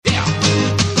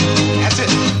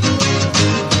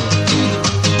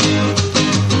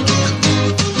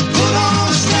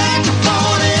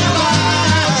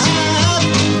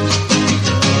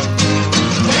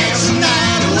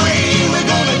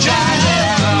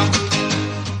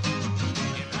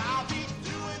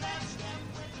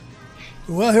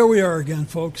Well, here we are again,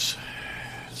 folks.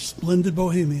 Splendid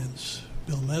Bohemians.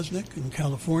 Bill Mesnick in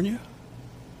California,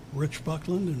 Rich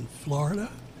Buckland in Florida,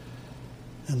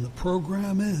 and the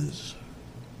program is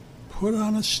Put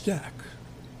on a Stack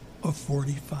of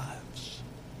 45s.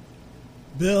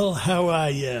 Bill, how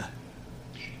are you?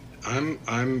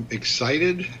 I'm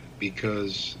excited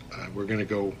because we're going to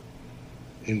go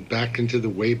back into the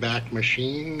Wayback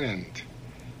Machine and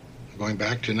going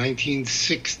back to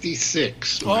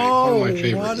 1966. One of my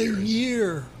favorite what a years.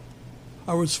 year.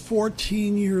 I was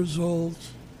 14 years old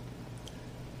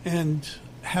and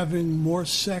having more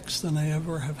sex than I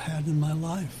ever have had in my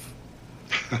life.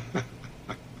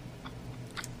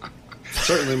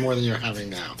 Certainly more than you're having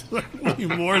now. Certainly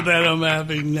more than I'm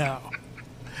having now.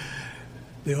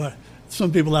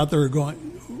 Some people out there are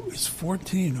going, it's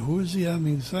 14. Who is he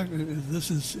having sex?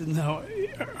 This is now.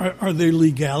 Are there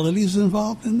legalities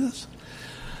involved in this?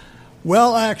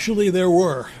 Well, actually, there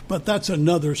were, but that's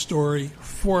another story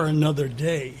for another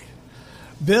day.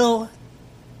 Bill,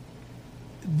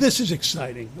 this is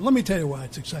exciting. Let me tell you why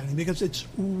it's exciting, because it's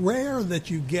rare that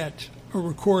you get a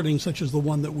recording such as the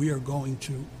one that we are going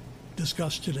to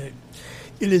discuss today.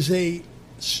 It is a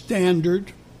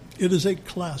standard. It is a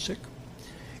classic.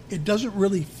 It doesn't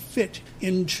really fit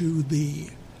into the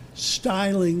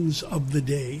stylings of the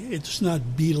day. It's not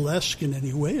Beatlesque in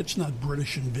any way. It's not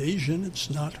British Invasion. It's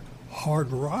not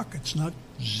hard rock. It's not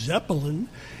Zeppelin.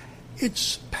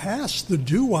 It's past the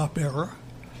doo-wop era,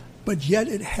 but yet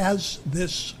it has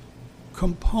this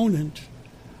component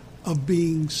of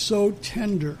being so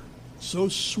tender, so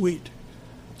sweet,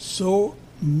 so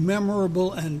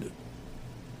memorable, and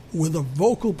with a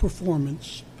vocal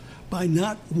performance by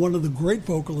not one of the great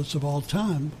vocalists of all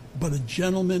time, but a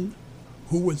gentleman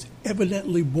who was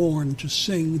evidently born to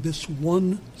sing this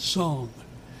one song.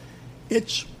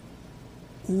 It's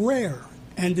rare,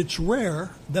 and it's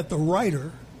rare that the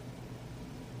writer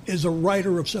is a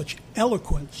writer of such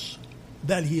eloquence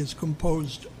that he has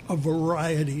composed a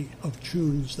variety of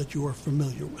tunes that you are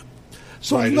familiar with.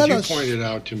 So right, as you pointed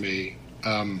out to me,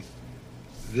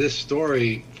 this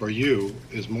story for you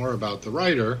is more about the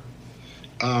writer,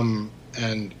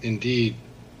 and indeed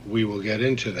we will get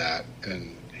into that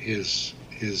and his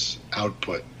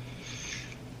output.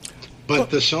 But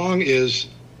the song is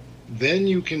Then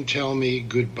You Can Tell Me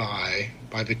Goodbye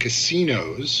by the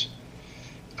Casinos,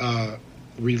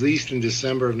 released in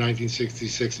December of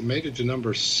 1966. It made it to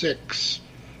number 6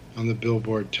 on the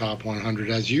Billboard Top 100,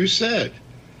 as you said,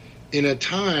 in a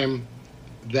time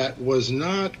that was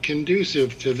not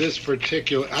conducive to this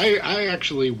particular... I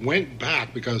actually went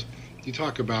back, because you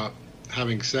talk about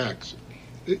having sex.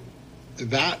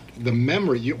 The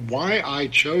memory, why I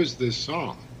chose this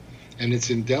song, and it's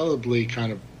indelibly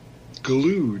kind of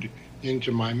glued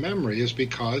into my memory, is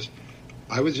because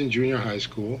I was in junior high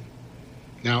school.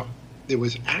 Now, it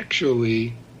was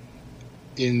actually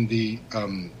in the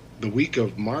week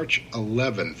of March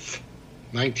 11th,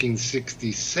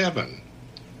 1967,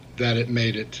 that it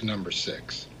made it to number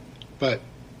 6. But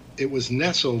it was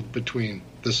nestled between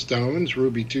the Stones,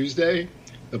 Ruby Tuesday,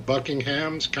 the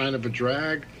Buckinghams, Kind of a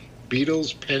Drag,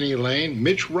 Beatles, Penny Lane,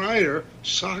 Mitch Ryder,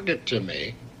 Sock It to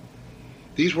Me.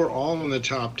 These were all in the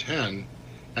top 10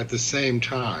 at the same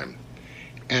time.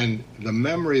 And the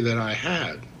memory that I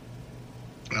had,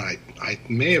 I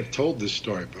may have told this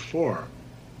story before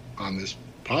on this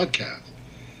podcast,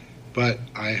 but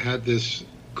I had this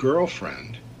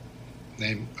girlfriend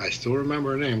named, I still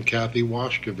remember her name, Kathy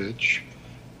Washkovich,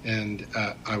 and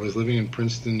I was living in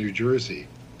Princeton, New Jersey,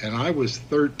 and I was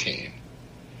 13,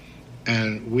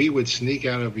 and we would sneak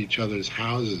out of each other's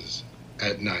houses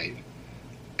at night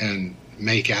and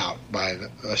make out by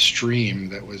a stream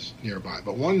that was nearby.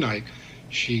 But one night,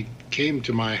 she came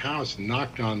to my house and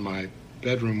knocked on my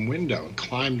bedroom window and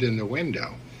climbed in the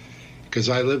window, because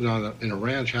I lived in a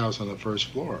ranch house on the first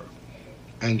floor.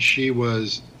 And she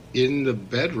was in the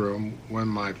bedroom when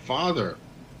my father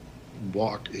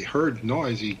he heard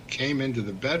noise, he came into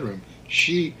the bedroom.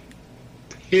 She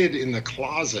hid in the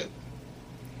closet.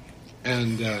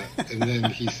 And then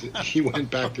he went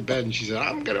back to bed, and she said,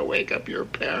 I'm going to wake up your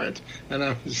parents. And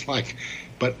I was like,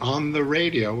 but on the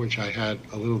radio, which I had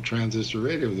a little transistor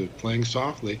radio that was playing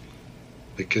softly,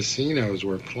 the Casinos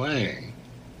were playing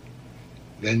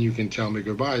Then You Can Tell Me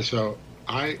Goodbye. So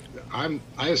I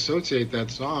associate that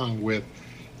song with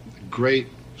great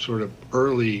sort of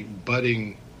early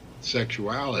budding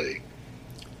sexuality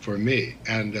for me,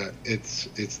 and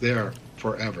it's there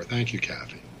forever. Thank you,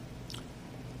 Kathy.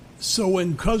 So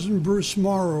when Cousin Bruce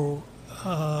Morrow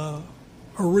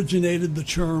originated the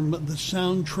term the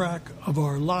soundtrack of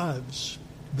our lives,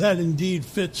 that indeed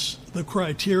fits the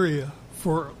criteria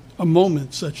for a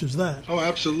moment such as that. Oh,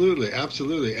 absolutely,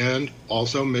 absolutely. And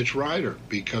also Mitch Ryder,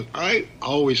 because I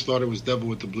always thought it was Devil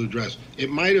with the Blue Dress. It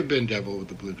might have been Devil with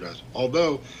the Blue Dress,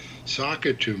 although Sock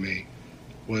It To Me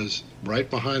was right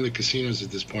behind the Casinos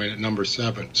at this point at number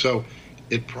 7. So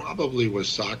it probably was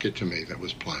Sock It To Me that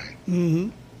was playing. Mm-hmm.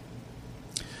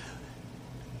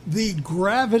 The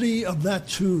gravity of that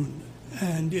tune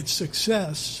and its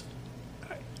success,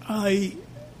 I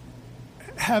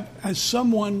have, as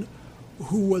someone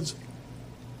who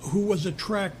was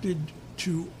attracted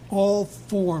to all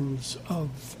forms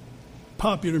of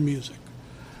popular music,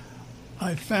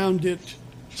 I found it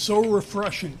so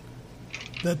refreshing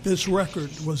that this record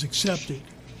was accepted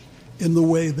in the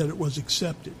way that it was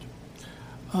accepted.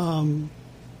 And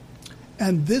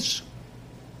this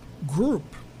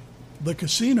group, the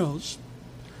Casinos,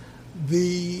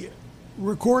 the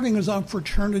recording is on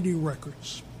Fraternity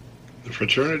Records. The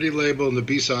Fraternity label, and the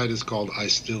B-side is called I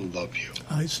Still Love You.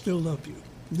 I Still Love You.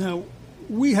 Now,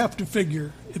 we have to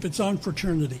figure, if it's on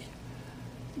Fraternity,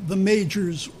 the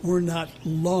majors were not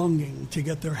longing to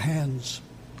get their hands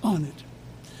on it.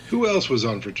 Who else was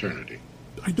on Fraternity?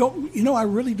 I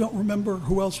really don't remember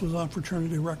who else was on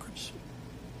Fraternity Records.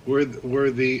 Were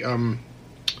the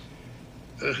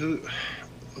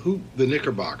the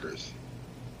Knickerbockers,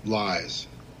 Lies,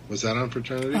 was that on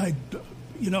Fraternity? I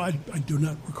do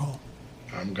not recall.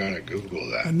 I'm gonna Google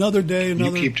that. Another day,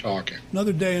 you keep talking.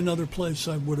 Another day, another place.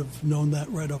 I would have known that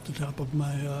right off the top of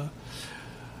my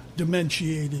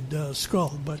dementiated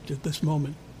skull, but at this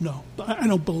moment, no. I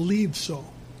don't believe so.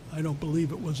 I don't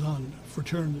believe it was on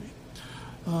Fraternity.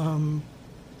 Might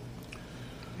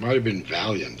have been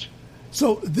Valiant.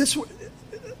 So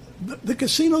the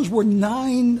Casinos were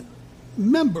 9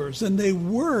 members, and they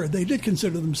did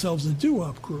consider themselves a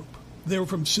doo-wop group. They were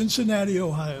from Cincinnati,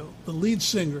 Ohio. The lead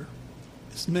singer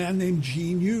is a man named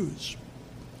Gene Hughes.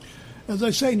 As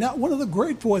I say, not one of the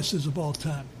great voices of all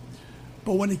time,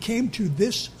 but when it came to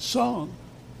this song,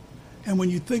 and when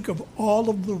you think of all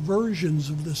of the versions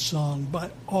of this song by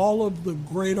all of the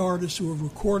great artists who have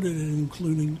recorded it,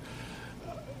 including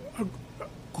a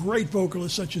great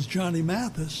vocalists such as Johnny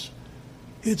Mathis,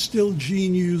 it's still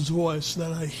Gene Hughes' voice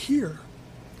that I hear.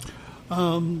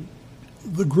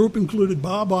 The group included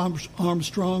Bob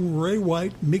Armstrong, Ray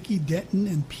White, Mickey Denton,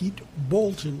 and Pete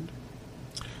Bolton.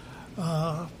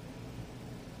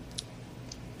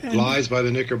 Lies by the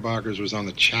Knickerbockers was on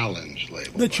the Challenge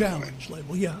label. The Challenge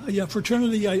label, yeah.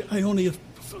 Fraternity I only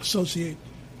associate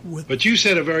with. But you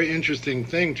said a very interesting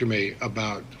thing to me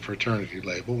about Fraternity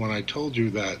label when I told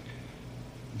you that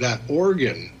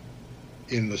organ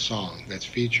in the song that's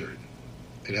featured,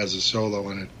 it has a solo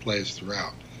and it plays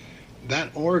throughout.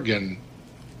 That organ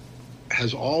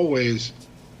has always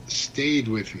stayed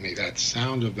with me, that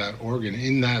sound of that organ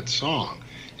in that song.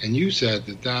 And you said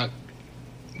that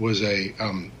was a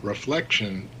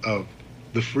reflection of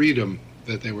the freedom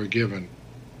that they were given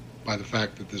by the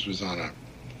fact that this was on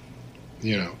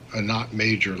a not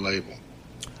major label.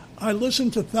 I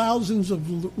listened to thousands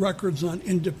of records on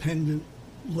independent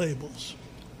labels.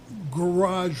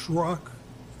 Garage rock,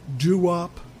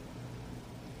 doo-wop.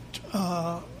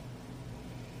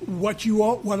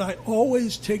 What I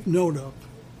always take note of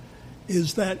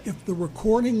is that if the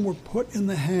recording were put in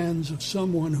the hands of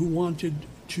someone who wanted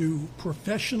to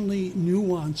professionally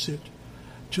nuance it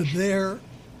to their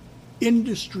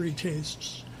industry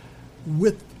tastes,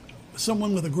 with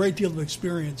someone with a great deal of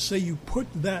experience, say you put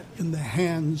that in the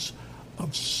hands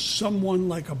of someone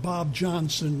like a Bob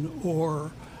Johnson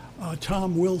or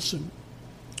Tom Wilson,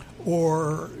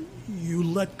 or you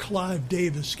let Clive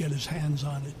Davis get his hands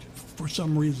on it for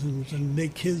some reasons and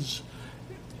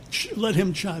let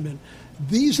him chime in.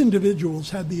 These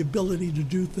individuals had the ability to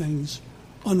do things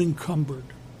unencumbered.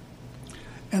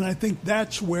 And I think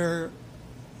that's where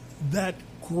that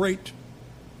great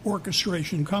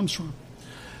orchestration comes from.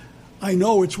 I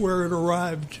know it's where it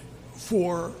arrived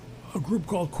for a group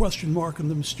called Question Mark and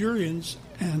the Mysterians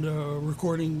and a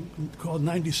recording called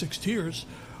 96 Tears,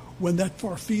 when that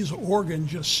Farfisa organ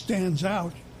just stands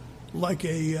out like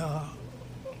an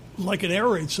air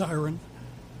raid siren,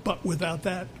 but without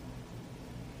that.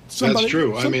 That's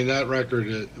true. I mean, that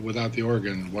record without the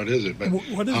organ, what is it? But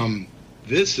what is it?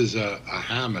 This is a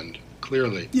Hammond,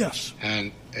 clearly. Yes.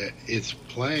 And it's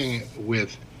playing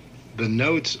with, the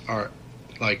notes are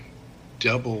like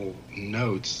double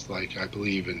notes, like I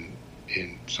believe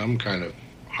in some kind of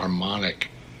harmonic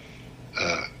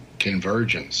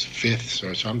convergence, fifths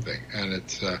or something. And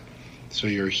it's so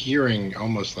you're hearing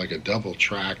almost like a double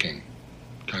tracking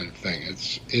kind of thing.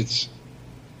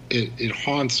 It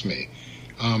haunts me.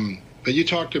 But you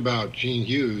talked about Gene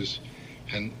Hughes,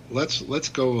 and let's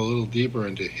go a little deeper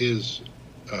into his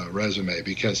resume,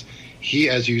 because he,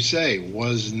 as you say,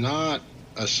 was not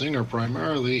a singer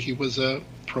primarily. He was a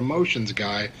promotions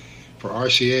guy for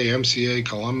RCA, MCA,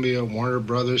 Columbia, Warner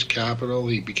Brothers, Capitol.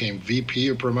 He became VP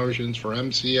of promotions for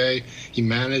MCA. He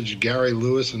managed Gary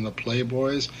Lewis and the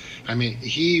Playboys. I mean,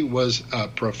 he was a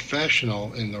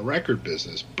professional in the record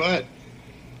business. But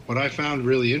what I found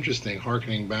really interesting,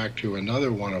 hearkening back to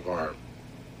another one of our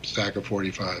stack of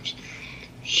 45s,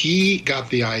 he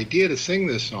got the idea to sing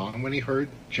this song when he heard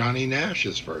Johnny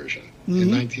Nash's version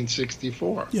in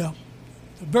 1964. Yeah.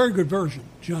 A very good version,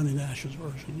 Johnny Nash's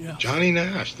version, yeah. Johnny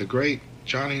Nash, the great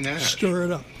Johnny Nash. Stir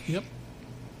it up, yep.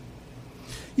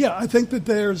 Yeah, I think that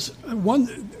there's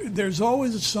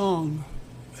always a song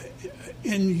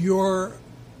in your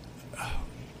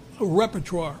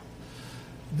repertoire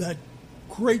that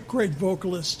great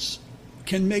vocalists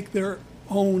can make their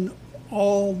own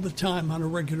all the time on a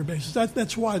regular basis.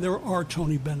 That's why there are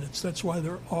Tony Bennett's. That's why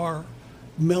there are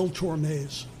Mel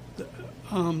Tormes.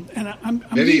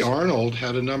 Eddie Arnold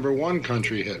had a #1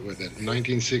 country hit with it in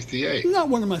 1968. Not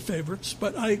one of my favorites,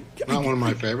 but I get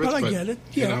it.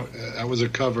 Yeah. You know, that was a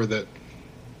cover that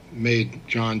made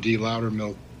John D.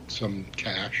 Loudermilk some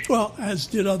cash. Well, as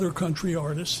did other country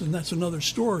artists, and that's another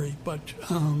story. But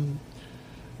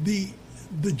the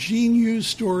Gene Hughes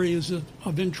story is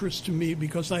of interest to me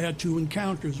because I had 2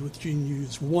 encounters with Gene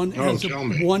Hughes. One as a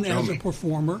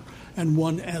performer and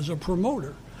one as a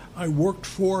promoter. I worked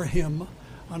for him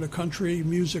on a country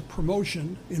music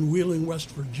promotion in Wheeling, West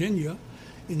Virginia.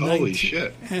 Holy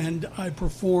shit. And I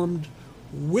performed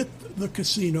with the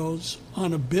Casinos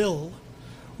on a bill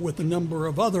with a number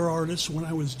of other artists when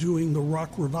I was doing the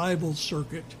rock revival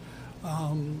circuit.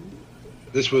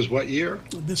 This was what year?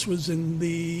 This was in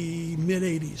the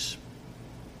mid-'80s.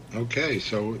 Okay,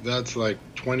 so that's like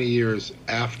 20 years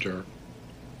after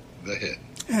the hit.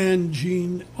 And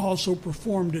Gene also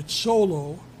performed it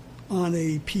solo on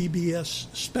a PBS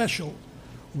special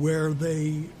where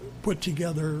they put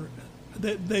together,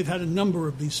 they've had a number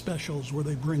of these specials where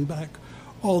they bring back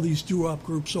all these doo-wop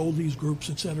groups, oldies groups,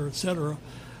 et cetera, et cetera.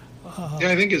 Yeah,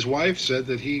 I think his wife said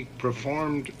that he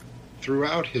performed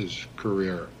throughout his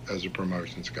career as a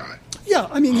promotions guy. Yeah,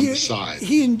 I mean, on the side.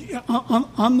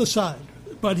 On the side,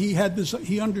 but he had this.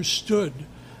 He understood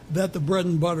that the bread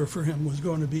and butter for him was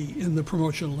going to be in the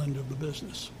promotional end of the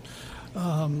business.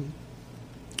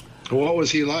 What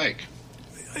was he like?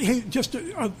 Just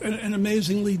an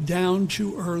amazingly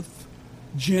down-to-earth,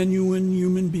 genuine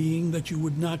human being that you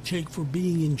would not take for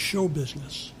being in show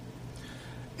business.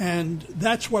 And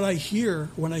that's what I hear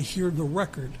when I hear the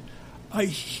record. I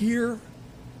hear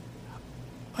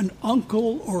an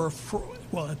uncle or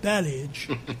well, at that age,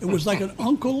 it was like an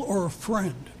uncle or a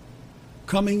friend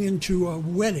coming into a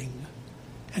wedding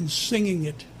and singing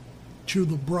it to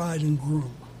the bride and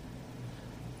groom.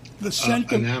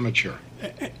 An amateur.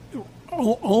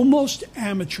 Almost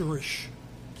amateurish.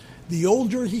 The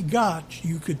older he got,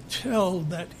 you could tell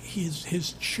that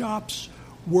his chops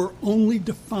were only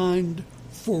defined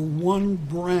for one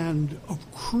brand of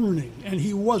crooning, and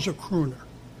he was a crooner.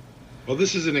 Well,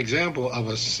 this is an example of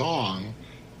a song,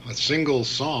 a single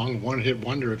song, one-hit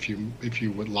wonder, if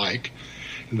you would like,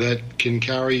 that can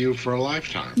carry you for a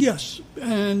lifetime. Yes,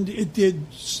 and it did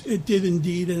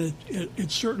indeed, and it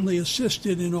certainly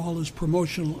assisted in all his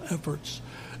promotional efforts,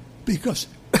 because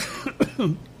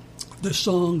the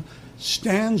song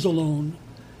stands alone,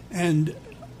 and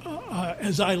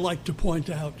as I like to point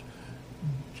out,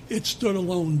 it stood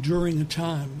alone during a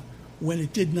time when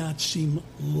it did not seem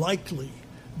likely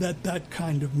that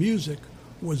kind of music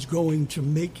was going to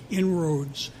make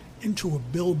inroads into a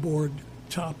Billboard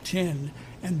top 10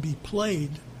 and be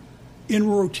played in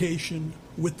rotation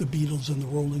with the Beatles and the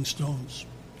Rolling Stones.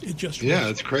 It just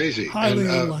it's crazy. Highly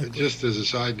unlikely. Just as a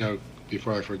side note,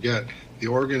 before I forget, the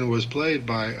organ was played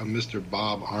by a Mr.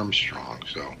 Bob Armstrong.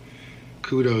 So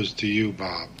kudos to you,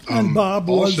 Bob. And Bob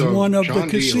was one of John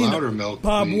the casinos. Loudermilk,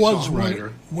 Bob the was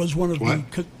songwriter,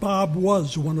 Bob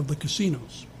was one of the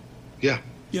casinos. Yeah.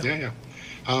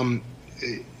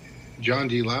 John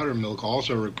D. Loudermilk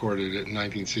also recorded it in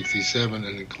 1967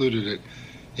 and included it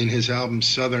in his album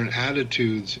Southern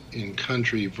Attitudes in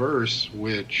Country Verse,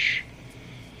 which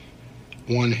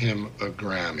won him a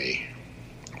Grammy,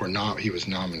 or not. He was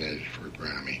nominated for a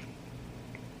Grammy.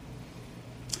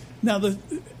 Now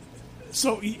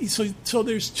so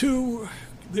there's two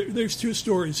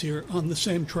stories here on the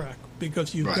same track,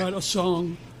 because you've got a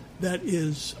song that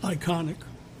is iconic.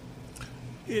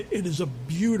 It is a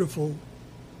beautiful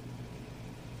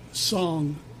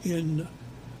song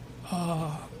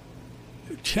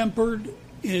tempered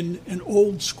in an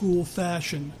old school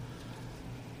fashion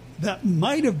that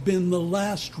might have been the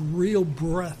last real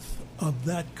breath of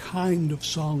that kind of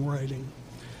songwriting.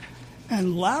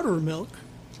 And Loudermilk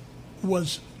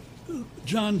was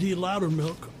John D.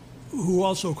 Loudermilk, who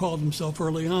also called himself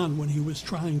early on when he was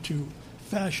trying to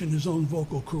fashion his own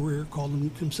vocal career, called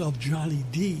himself Johnny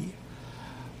D,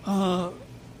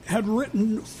 had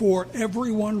written for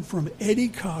everyone from Eddie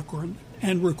Cochran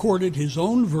and recorded his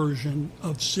own version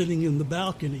of Sitting in the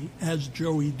Balcony as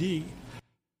Joey D.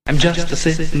 I'm just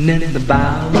a-sitting in the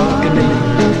balcony,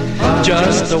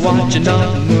 just a-watching the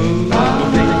movie,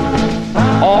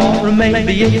 or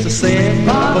maybe it's a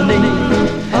symphony,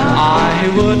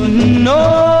 I wouldn't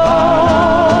know.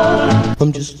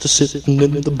 I'm just a-sitting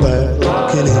in the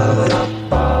balcony,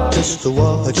 just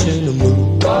a-watching a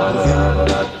movie,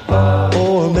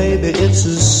 or maybe it's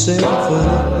a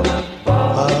symphony,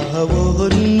 I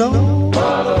wouldn't know.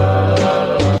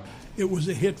 It was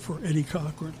a hit for Eddie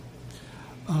Cochran.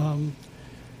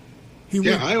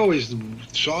 I always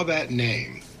saw that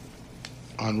name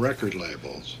on record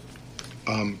labels.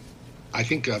 I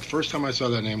think the first time I saw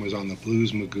that name was on the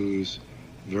Blues Magoos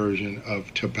version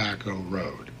of Tobacco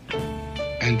Road.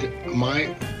 And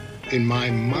in my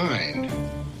mind,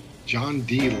 John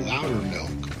D.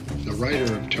 Loudermilk, the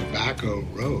writer of Tobacco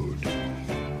Road,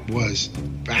 was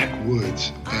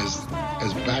backwoods, as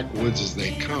backwoods as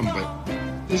they come, but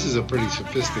this is a pretty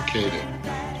sophisticated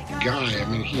guy. I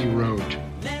mean, he wrote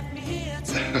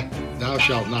Thou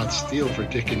Shalt Not Steal for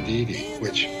Dick and Dee Dee,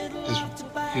 which is,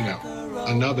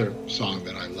 another song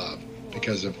that I love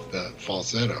because of the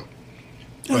falsetto.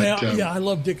 But, I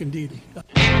love Dick and Dee Dee.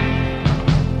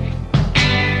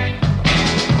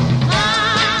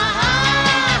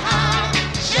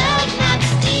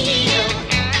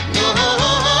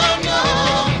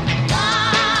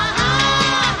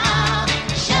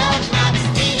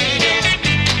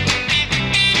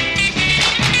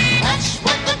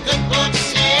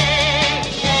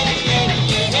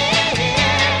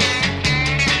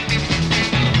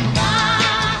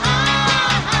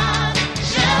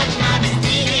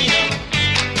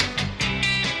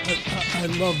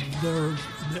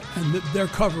 Their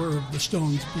cover of the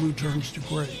Stones' Blue Turns to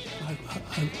Gray. I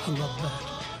love that.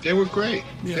 They were great.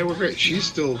 Yeah. They were great. She's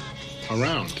still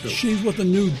around, too. She's with the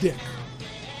new Dick.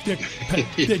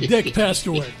 Dick passed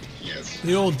away. Yes.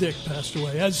 The old Dick passed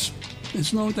away, as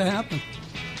is known to happen.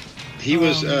 He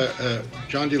was,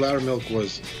 John D. Loudermilk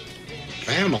was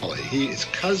family. His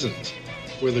cousins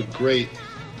were the great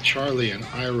Charlie and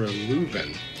Ira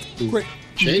Louvin, who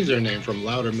changed their name from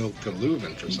Loudermilk to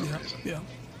Louvin for some reason. Yeah.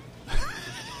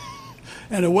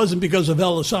 And it wasn't because of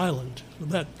Ellis Island.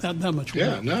 That much.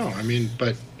 Yeah, no. I mean,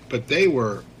 but they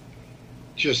were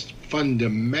just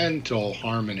fundamental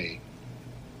harmony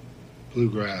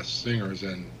bluegrass singers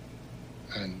and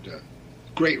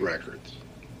great records.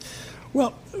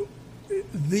 Well,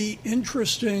 the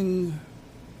interesting.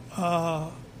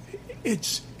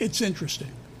 It's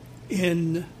interesting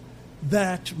in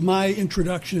that my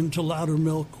introduction to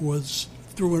Loudermilk was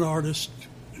through an artist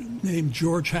named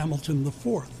George Hamilton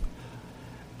IV.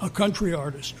 A country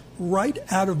artist. Right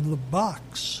out of the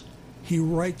box, he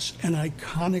writes an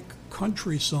iconic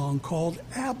country song called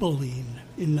Abilene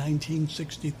in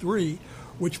 1963,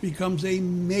 which becomes a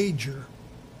major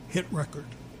hit record.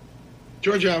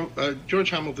 George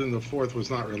Hamilton IV was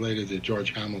not related to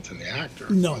George Hamilton, the actor,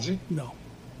 was he? No.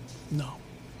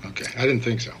 Okay, I didn't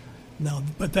think so. No,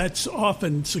 but that's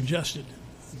often suggested,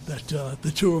 that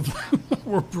the two of them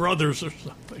were brothers or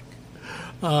something.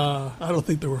 I don't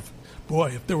think there were...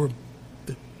 Boy,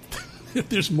 if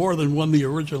there's more than one, the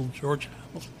original George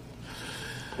Hamilton.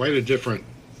 Quite a different,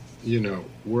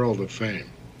 world of fame.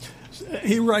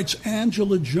 He writes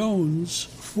Angela Jones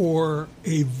for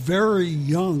a very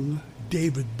young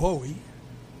David Bowie,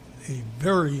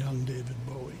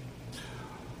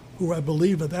 who I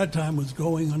believe at that time was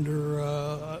going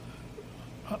under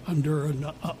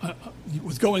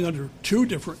two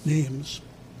different names.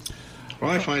 Well,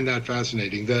 I find that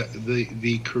fascinating.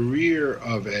 The career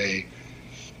of a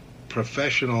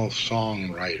professional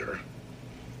songwriter,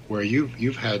 where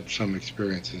you've had some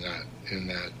experience in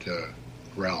that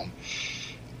realm.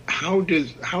 How do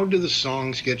the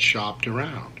songs get shopped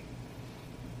around?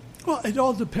 Well, it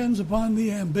all depends upon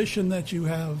the ambition that you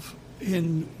have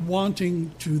in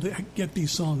wanting to get these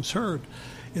songs heard.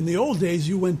 In the old days,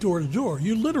 you went door to door.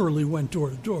 You literally went door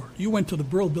to door. You went to the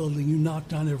Brill Building. You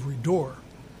knocked on every door.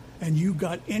 And you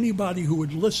got anybody who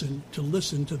would listen to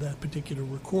that particular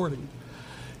recording.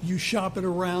 You shop it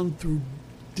around through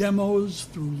demos,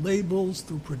 through labels,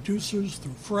 through producers,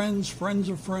 through friends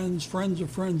of friends, friends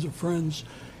of friends of friends.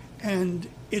 And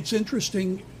it's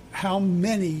interesting how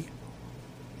many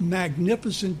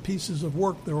magnificent pieces of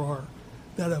work there are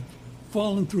that have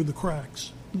fallen through the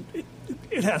cracks.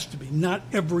 It has to be. Not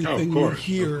everything you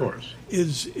hear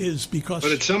is because.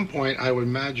 But at some point, I would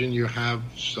imagine you have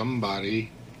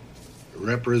somebody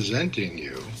representing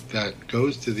you that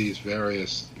goes to these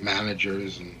various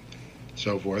managers and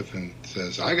so forth and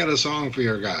says, "I got a song for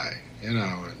your guy," you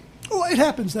know. And, oh, it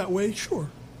happens that way, sure.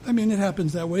 I mean, it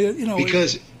happens that way, you know.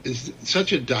 Because it's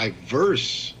such a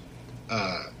diverse,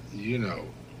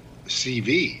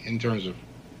 CV in terms of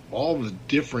all the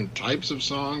different types of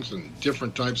songs and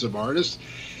different types of artists.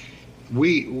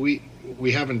 We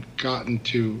haven't gotten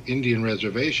to Indian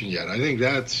Reservation yet. I think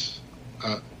that's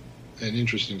an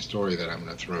interesting story that I'm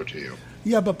going to throw to you.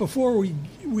 Yeah, but before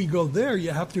we go there,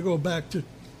 you have to go back to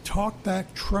Talk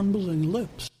Back Trembling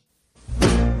Lips.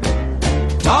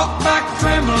 Talk back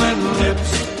trembling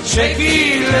lips,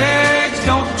 shaky legs,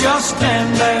 don't just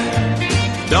stand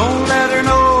there. Don't let her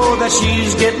know that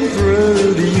she's getting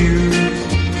through to you.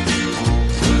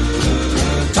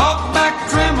 Talk back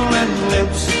trembling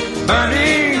lips,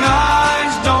 burning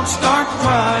eyes, don't start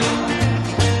crying.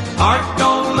 Heart,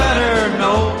 don't let her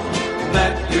know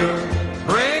that you're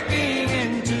breaking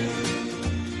into.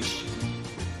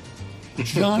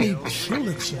 Johnny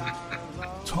Tillotson,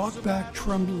 Talk Back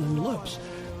Trembling Lips.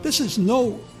 This is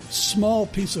no small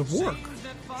piece of work.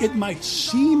 It might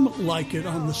seem like it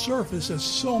on the surface, as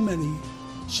so many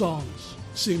songs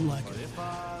seem like it.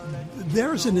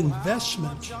 There's an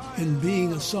investment in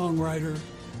being a songwriter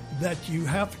that you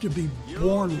have to be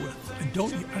born with. I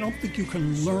don't think you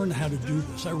can learn how to do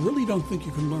this. I really don't think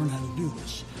you can learn how to do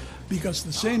this, because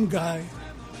the same guy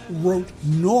wrote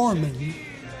Norman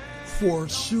for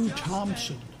Sue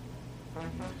Thompson.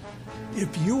 If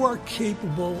you are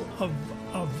capable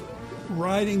of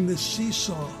riding the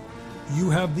seesaw, you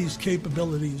have these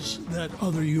capabilities that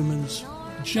other humans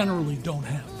generally don't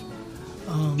have.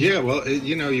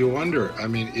 You wonder, I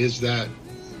mean, is that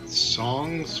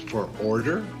songs for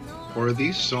order, or are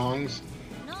these songs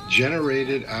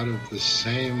generated out of the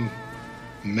same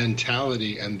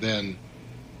mentality and then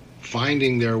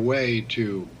finding their way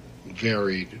to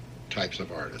varied types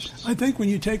of artists? I think when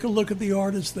you take a look at the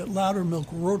artists that Loudermilk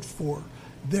wrote for,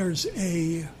 there is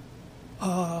a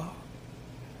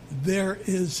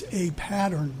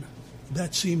pattern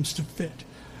that seems to fit.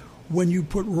 When you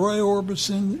put Roy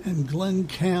Orbison and Glenn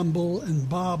Campbell and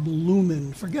Bob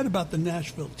Luman, forget about the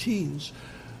Nashville Teens.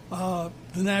 And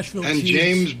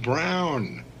James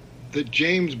Brown. That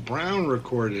James Brown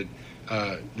recorded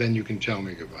Then You Can Tell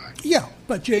Me Goodbye. Yeah,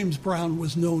 but James Brown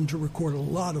was known to record a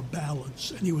lot of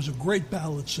ballads, and he was a great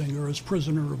ballad singer as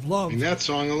Prisoner of Love. I mean, that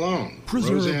song alone.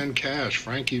 Roseanne Cash,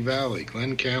 Frankie Valli,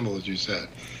 Glenn Campbell, as you said,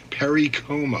 Perry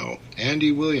Como,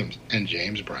 Andy Williams, and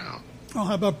James Brown. Oh,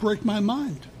 how about Break My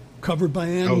Mind? Covered by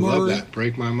Anne Murray. Oh, love that.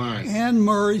 Break My Mind. Anne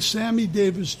Murray, Sammy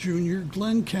Davis Jr.,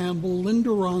 Glenn Campbell,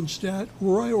 Linda Ronstadt,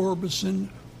 Roy Orbison,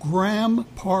 Graham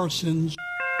Parsons.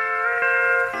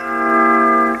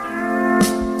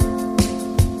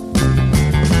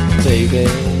 Baby,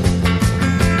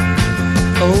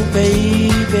 oh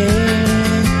baby,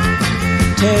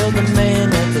 tell the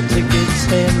man at the ticket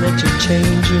stand that you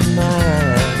change your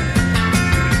mind.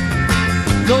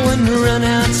 Go and run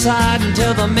outside and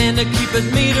tell the man to keep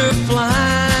his meter flying.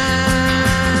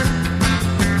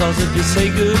 'Cause if you say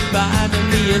goodbye to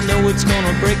me, you know it's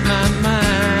gonna break my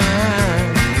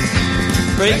mind.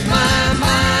 Break my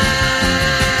mind,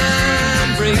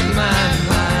 break my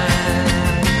mind.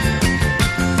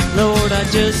 Lord, I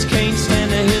just can't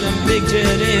stand to hear them big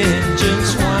jet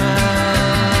engines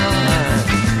whine.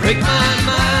 Break my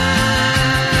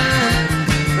mind,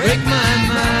 break my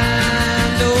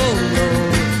mind, oh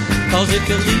Lord. 'Cause if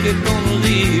you leave, you're gonna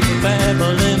leave a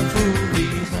babbling fool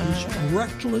behind.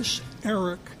 Reckless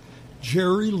Eric,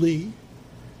 Jerry Lee,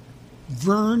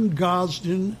 Vern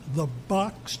Gosdin, the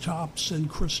Box Tops, and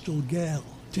Crystal Gale,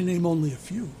 to name only a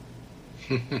few.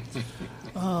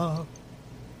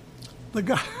 The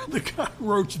guy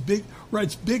writes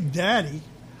Big Daddy,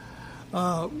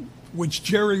 which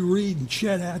Jerry Reed and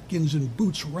Chet Atkins and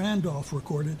Boots Randolph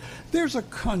recorded. There's a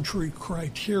country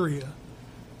criteria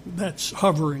that's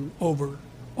hovering over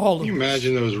all of this. Can you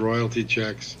imagine those royalty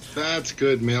checks? That's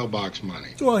good mailbox money.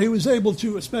 Well, he was able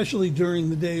to, especially during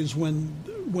the days when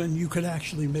you could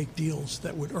actually make deals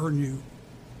that would earn you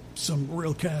some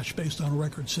real cash based on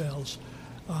record sales.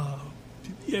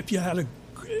 If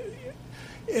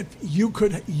you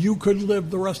could live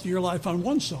the rest of your life on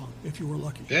one song if you were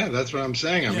lucky. Yeah, that's what I'm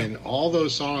saying. I mean, all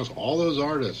those songs, all those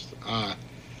artists.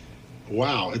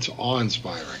 Wow, it's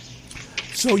awe-inspiring.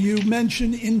 So you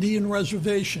mentioned Indian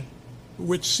Reservation,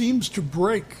 which seems to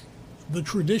break the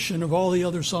tradition of all the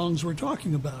other songs we're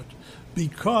talking about,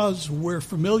 because we're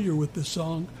familiar with this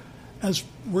song as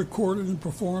recorded and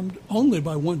performed only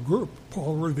by one group,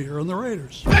 Paul Revere and the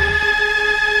Raiders. They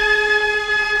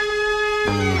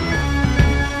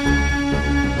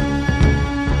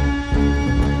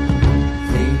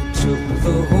took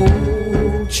the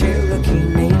whole Cherokee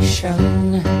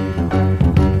Nation,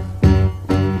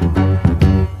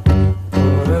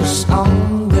 put us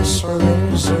on this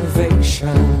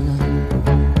reservation,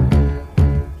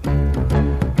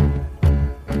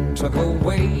 took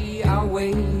away our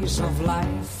ways of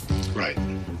life. Right.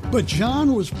 But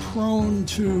John was prone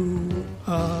to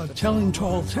telling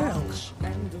tall tales,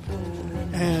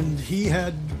 and he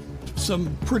had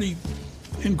some pretty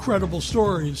incredible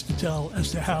stories to tell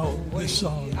as to how this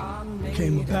song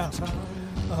came about.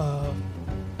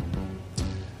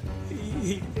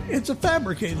 It's a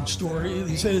fabricated story.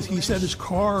 He said his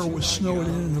car was snowed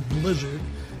in a blizzard,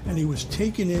 and he was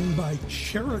taken in by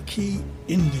Cherokee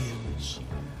Indians.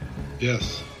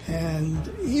 Yes. And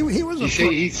he was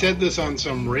He said this on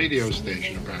some radio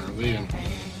station apparently, and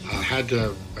had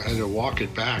to walk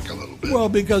it back a little bit. Well,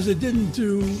 because it didn't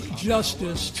do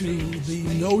justice to the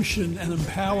notion and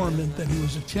empowerment that he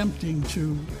was attempting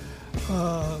to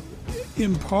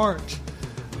impart.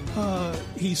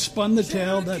 He spun the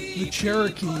tale that the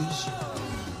Cherokees,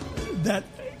 that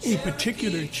a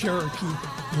particular Cherokee,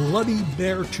 Bloody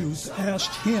Beartooth,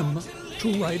 asked him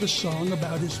to write a song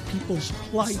about his people's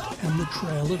plight and the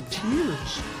Trail of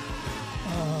Tears.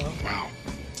 Wow.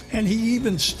 And he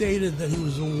even stated that he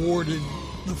was awarded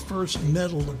the first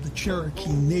medal of the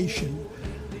Cherokee Nation,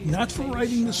 not for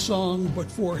writing the song,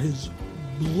 but for his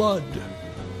blood.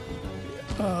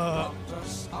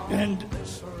 And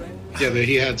Yeah, that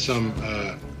he had some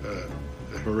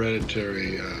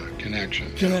hereditary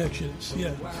connections,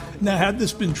 yeah. Now, had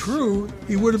this been true,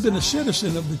 he would have been a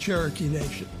citizen of the Cherokee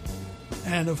Nation.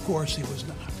 And, of course, he was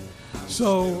not.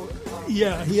 So,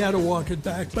 yeah, he had to walk it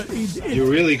back. But You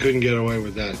really couldn't get away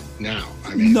with that now.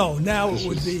 I mean, no, now it this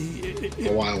would was be...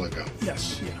 a while ago.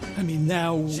 Yes, yeah. I mean,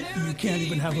 now you can't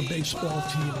even have a baseball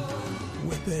team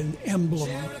with an emblem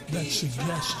that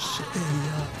suggests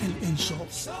an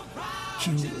insult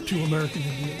to American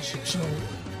Indians. So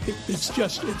it's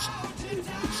just in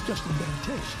bad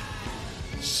taste.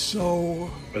 So,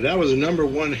 But that was a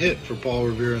 #1 hit for Paul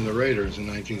Revere and the Raiders in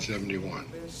 1971.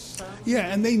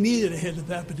 yeah, and they needed a hit at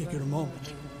that particular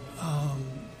moment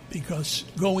because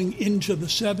going into the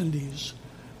 70s,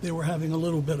 they were having a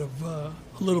little bit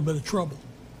of trouble.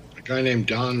 A guy named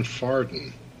Don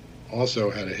Fardon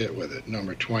also had a hit with it,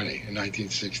 #20 in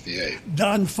 1968.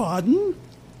 Don Fadden?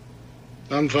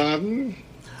 Don Fardon?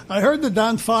 I heard the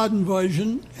Don Fadden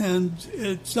version, and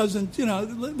it doesn't,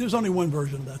 there's only one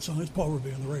version of that song. It's Paul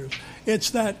Revere and the Raiders. It's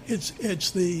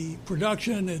the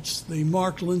production, it's the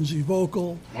Mark Lindsay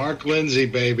vocal. Mark Lindsay,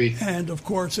 baby. And, of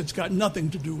course, it's got nothing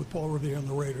to do with Paul Revere and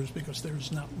the Raiders because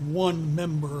there's not one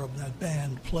member of that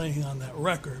band playing on that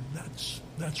record.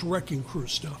 That's Wrecking Crew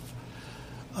stuff.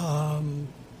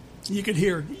 You could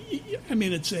hear, I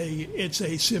mean, it's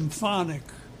a symphonic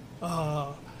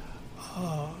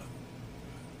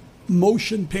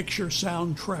motion picture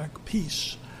soundtrack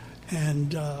piece,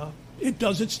 and it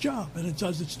does its job, and it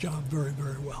does its job very,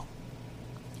 very well.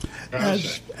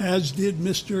 As did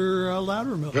Mr.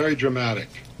 Loudermilk. Very dramatic.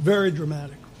 Very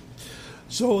dramatic.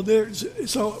 So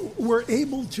we're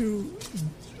able to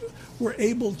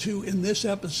in this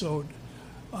episode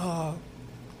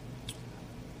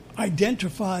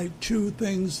identify two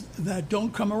things that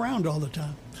don't come around all the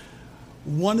time.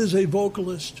 One is a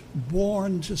vocalist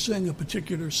born to sing a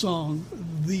particular song.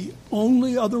 The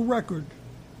only other record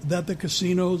that the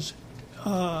Casinos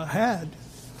had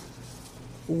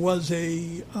was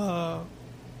a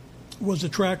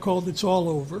track called "It's All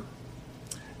Over,"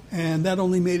 and that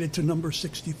only made it to number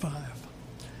 65.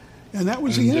 And that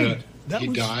was the end. He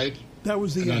died. That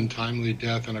was the an end. untimely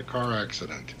death in a car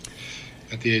accident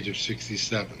at the age of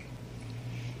 67.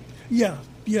 Yeah.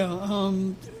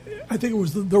 I think it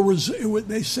was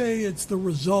they say it's the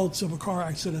results of a car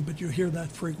accident, but you hear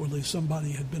that frequently.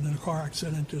 Somebody had been in a car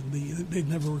accident and they'd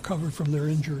never recovered from their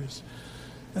injuries.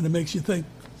 And it makes you think,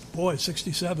 boy,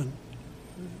 67.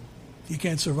 You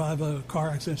can't survive a car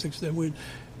accident at 67. We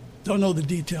don't know the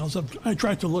details. I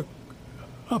tried to look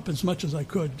up as much as I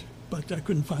could, but I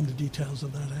couldn't find the details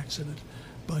of that accident.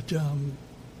 But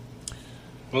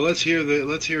well, let's hear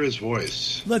his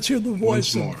voice. Let's hear the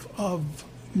voice Once more. of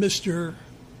Mr.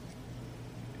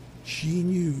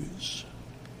 Gene Hughes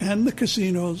and the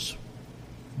Casinos.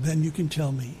 Then you can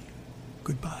tell me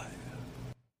goodbye.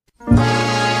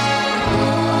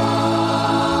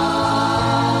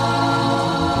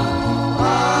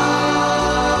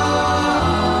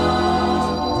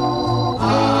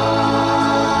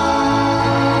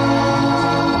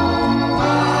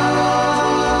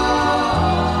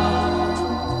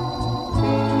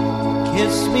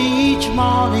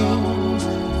 morning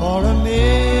for a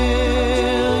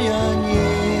million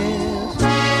years.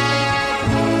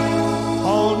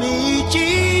 Hold me each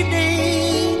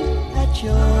evening at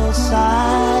your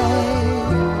side.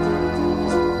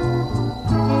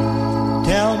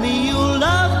 Tell me you'll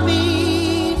love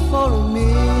me for a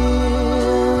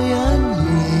million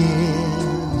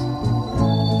years.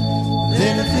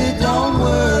 Then if it don't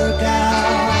work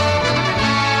out,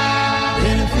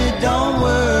 then if it don't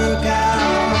work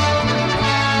out,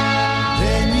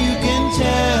 then you can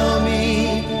tell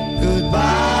me goodbye.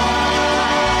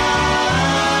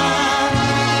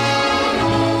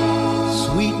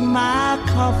 Sweeten my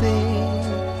coffee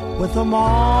with a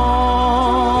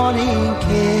morning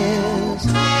kiss.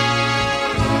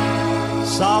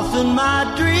 Soften my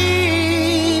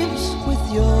dreams with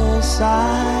your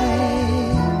sigh.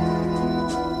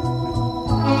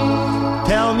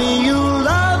 Tell me you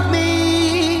love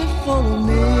me for a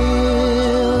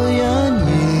million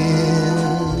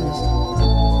years.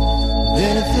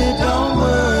 Then if it don't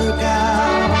work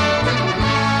out,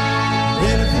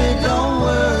 then if it don't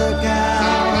work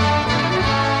out,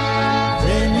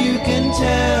 then you can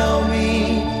tell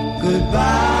me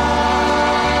goodbye.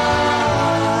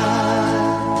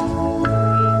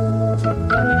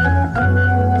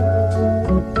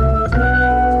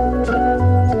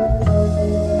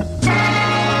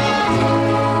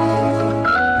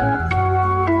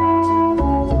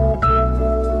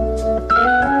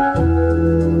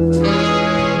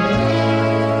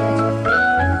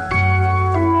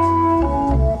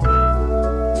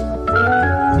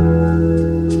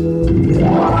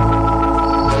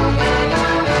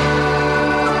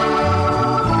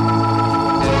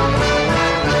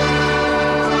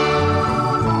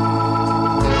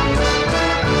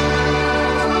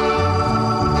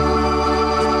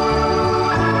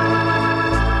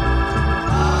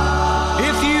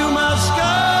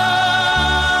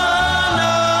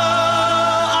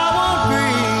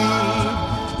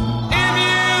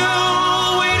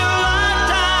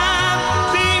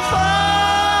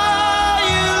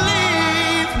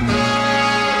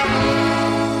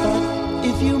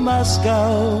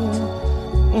 Go.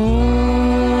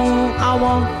 I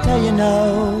won't tell you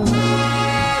no,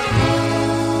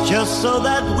 just so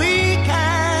that we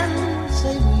can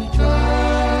say we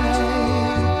tried.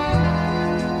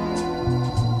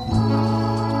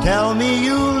 Tell me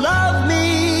you love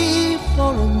me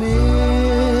for a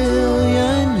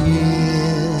million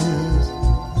years.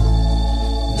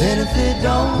 Then if it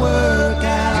don't work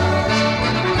out,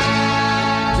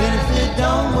 then if it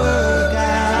don't work out,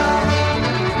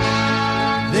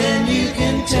 then you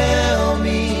can tell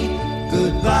me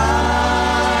goodbye.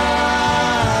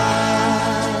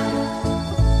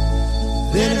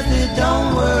 Then if it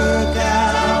don't work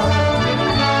out,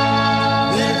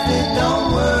 then if it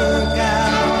don't work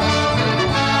out,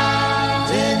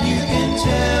 then you can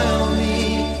tell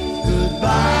me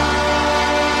goodbye.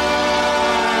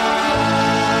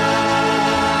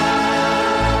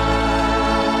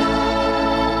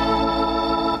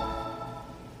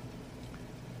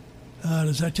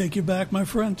 Does that take you back, my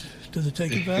friend? Does it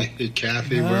take you back?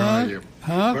 Kathy, where are you?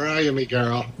 Huh? Where are you, me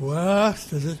girl? What?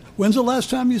 When's the last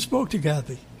time you spoke to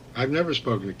Kathy? I've never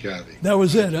spoken to Kathy. That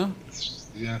was it, huh?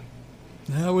 Yeah.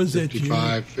 That was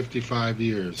 55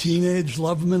 years. Teenage,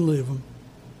 love them and leave them.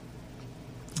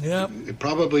 Yep. It's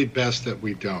probably best that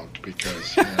we don't,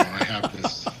 because I have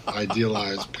this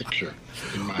idealized picture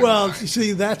in my mind.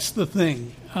 See, that's the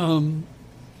thing.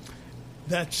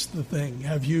 That's the thing.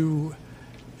 Have you...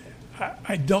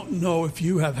 I don't know if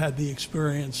you have had the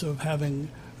experience of having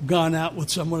gone out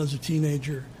with someone as a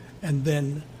teenager and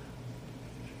then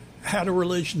had a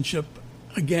relationship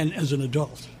again as an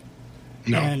adult.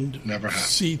 No, and never have.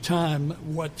 See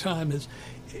what time is.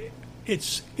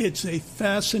 It's a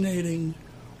fascinating,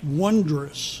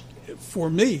 wondrous, for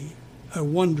me, a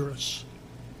wondrous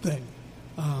thing.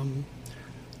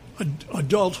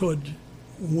 Adulthood,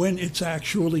 when it's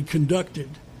actually conducted,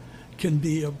 can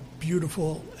be a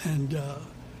beautiful and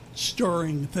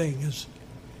stirring thing as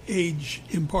age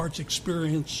imparts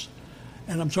experience.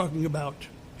 And I'm talking about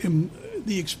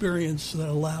the experience that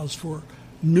allows for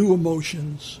new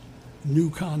emotions, new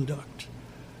conduct.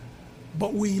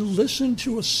 But we listen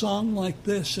to a song like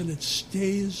this and it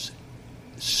stands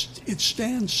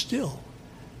still.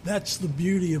 That's the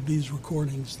beauty of these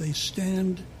recordings. They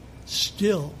stand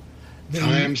still.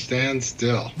 Time stands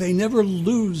still. They never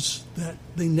lose that.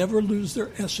 They never lose their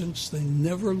essence. They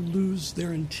never lose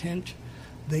their intent.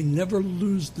 They never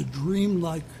lose the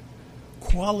dreamlike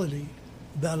quality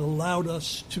that allowed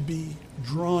us to be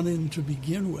drawn in to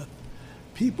begin with.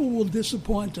 People will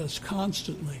disappoint us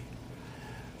constantly.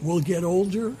 We'll get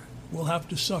older. will have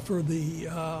to suffer the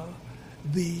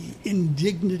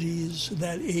indignities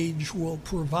that age will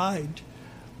provide,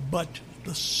 but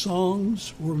the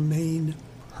songs remain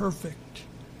perfect.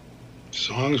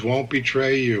 Songs won't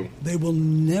betray you. They will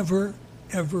never,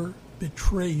 ever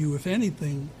betray you. If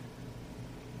anything,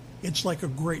 it's like a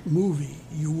great movie.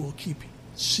 You will keep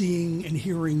seeing and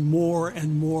hearing more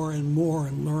and more and more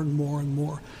and learn more and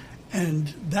more.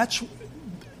 And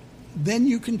then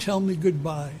you can tell me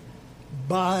goodbye.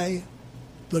 By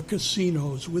the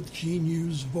Casinos with Gene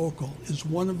Hughes vocal is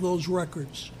one of those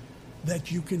records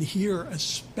that you can hear,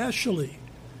 especially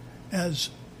as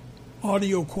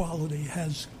audio quality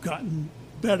has gotten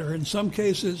better. In some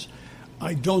cases,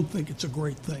 I don't think it's a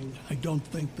great thing. I don't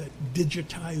think that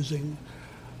digitizing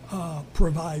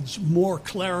provides more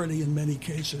clarity in many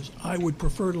cases. I would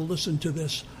prefer to listen to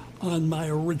this on my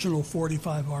original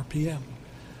 45 RPM.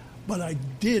 But I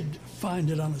did find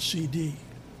it on a CD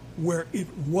where it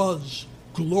was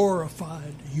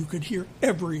glorified. You could hear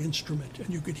every instrument, and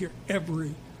you could hear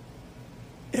every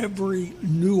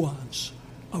nuance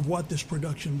of what this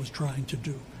production was trying to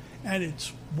do. And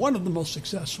it's one of the most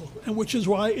successful, and which is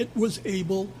why it was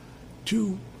able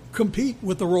to compete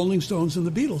with the Rolling Stones and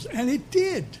the Beatles. And it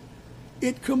did.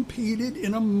 It competed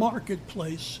in a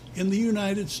marketplace in the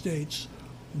United States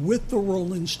with the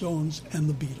Rolling Stones and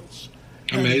the Beatles.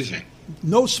 Amazing. And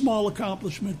no small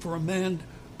accomplishment for a man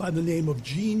by the name of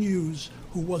Gene Hughes,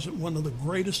 who wasn't one of the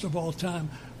greatest of all time,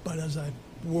 but as I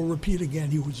will repeat again,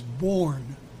 he was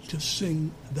born to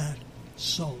sing that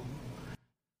song.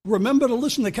 Remember to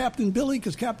listen to Captain Billy,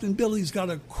 because Captain Billy's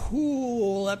got a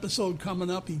cool episode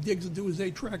coming up. He digs into his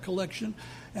 8-track collection,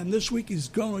 and this week he's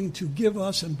going to give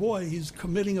us, and boy, he's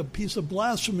committing a piece of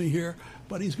blasphemy here,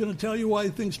 but he's going to tell you why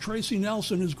he thinks Tracy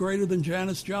Nelson is greater than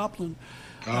Janis Joplin.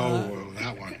 Oh,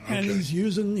 that one. Okay. And he's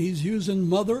using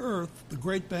Mother Earth, the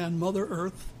great band Mother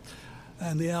Earth,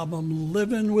 and the album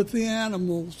 "Living with the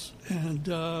Animals." And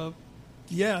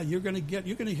you're going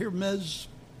to hear Mez.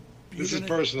 This is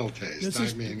personal taste.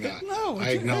 I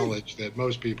acknowledge that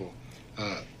most people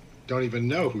don't even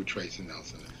know who Tracy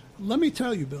Nelson is. Let me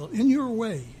tell you, Bill, in your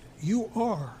way, you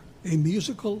are a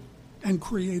musical and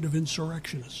creative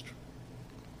insurrectionist.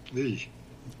 Eesh.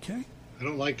 Okay? I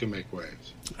don't like to make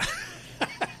waves.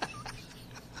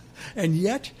 And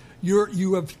yet,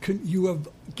 you have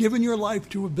given your life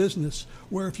to a business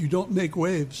where if you don't make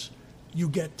waves, you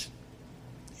get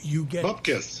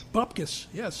Bupkis. Bupkis,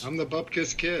 yes. I'm the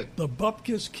Bupkis Kid. The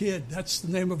Bupkis Kid. That's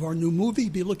the name of our new movie.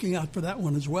 Be looking out for that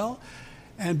one as well.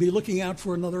 And be looking out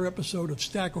for another episode of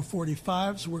Stack of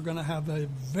 45s. We're going to have a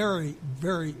very,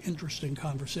 very interesting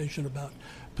conversation about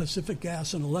Pacific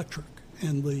Gas and Electric.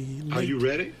 And Are you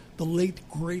ready? The late,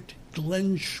 great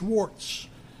Glenn Schwartz,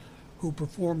 who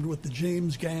performed with the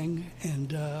James Gang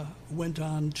and went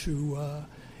on to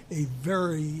a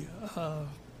very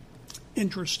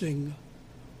interesting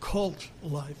cult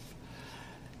life.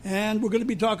 And we're going to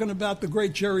be talking about the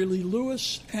great Jerry Lee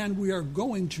Lewis, and we are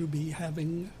going to be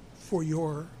having, for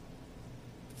your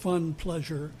fun,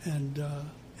 pleasure, and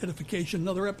edification,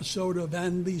 another episode of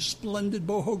And the Splendid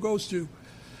Boho Goes To.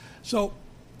 So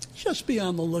just be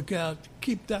on the lookout.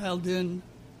 Keep dialed in.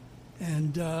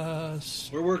 And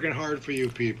we're working hard for you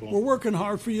people. We're working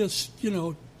hard for you.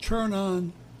 Turn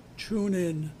on, tune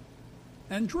in,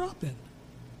 and drop in.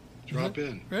 Drop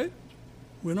in. Right?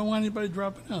 We don't want anybody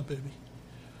dropping out, baby.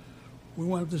 We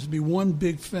want this to be one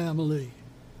big family.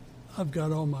 I've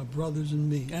got all my brothers and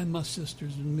me, and my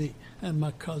sisters and me, and my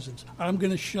cousins. I'm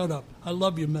going to shut up. I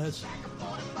love you, Mez.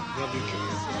 Love you,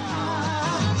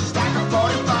 too. Stack of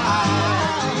 45.